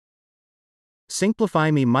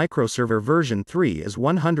SimplifyMe MicroServer version 3 is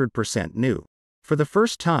 100% new. For the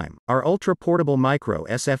first time, our ultra-portable micro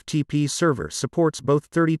SFTP server supports both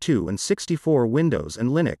 32 and 64 Windows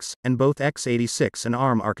and Linux, and both x86 and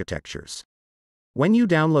ARM architectures. When you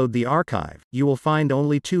download the archive, you will find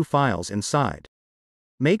only 2 files inside.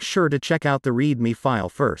 Make sure to check out the README file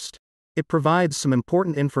first. It provides some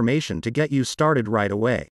important information to get you started right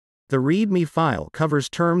away. The README file covers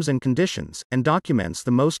terms and conditions, and documents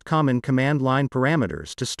the most common command line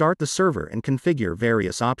parameters to start the server and configure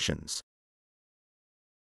various options.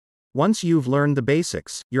 Once you've learned the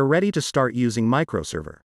basics, you're ready to start using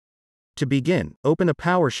MicroServer. To begin, open a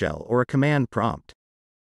PowerShell or a command prompt.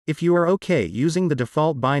 If you are okay using the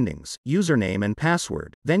default bindings, username and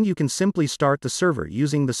password, then you can simply start the server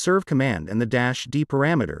using the serve command and the -d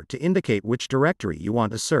parameter to indicate which directory you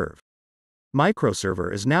want to serve.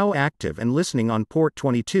 MicroServer is now active and listening on port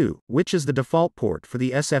 22, which is the default port for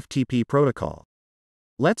the SFTP protocol.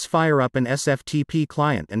 Let's fire up an SFTP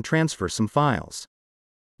client and transfer some files.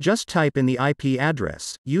 Just type in the IP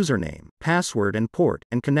address, username, password and port,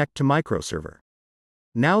 and connect to MicroServer.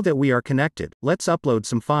 Now that we are connected, let's upload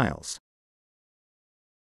some files.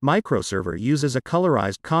 MicroServer uses a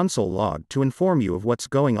colorized console log to inform you of what's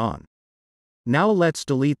going on. Now let's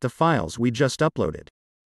delete the files we just uploaded.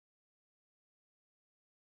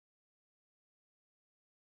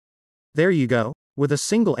 There you go. With a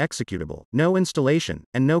single executable, no installation,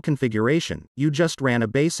 and no configuration, you just ran a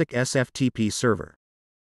basic SFTP server.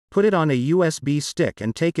 Put it on a USB stick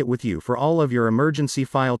and take it with you for all of your emergency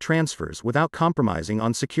file transfers without compromising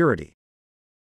on security.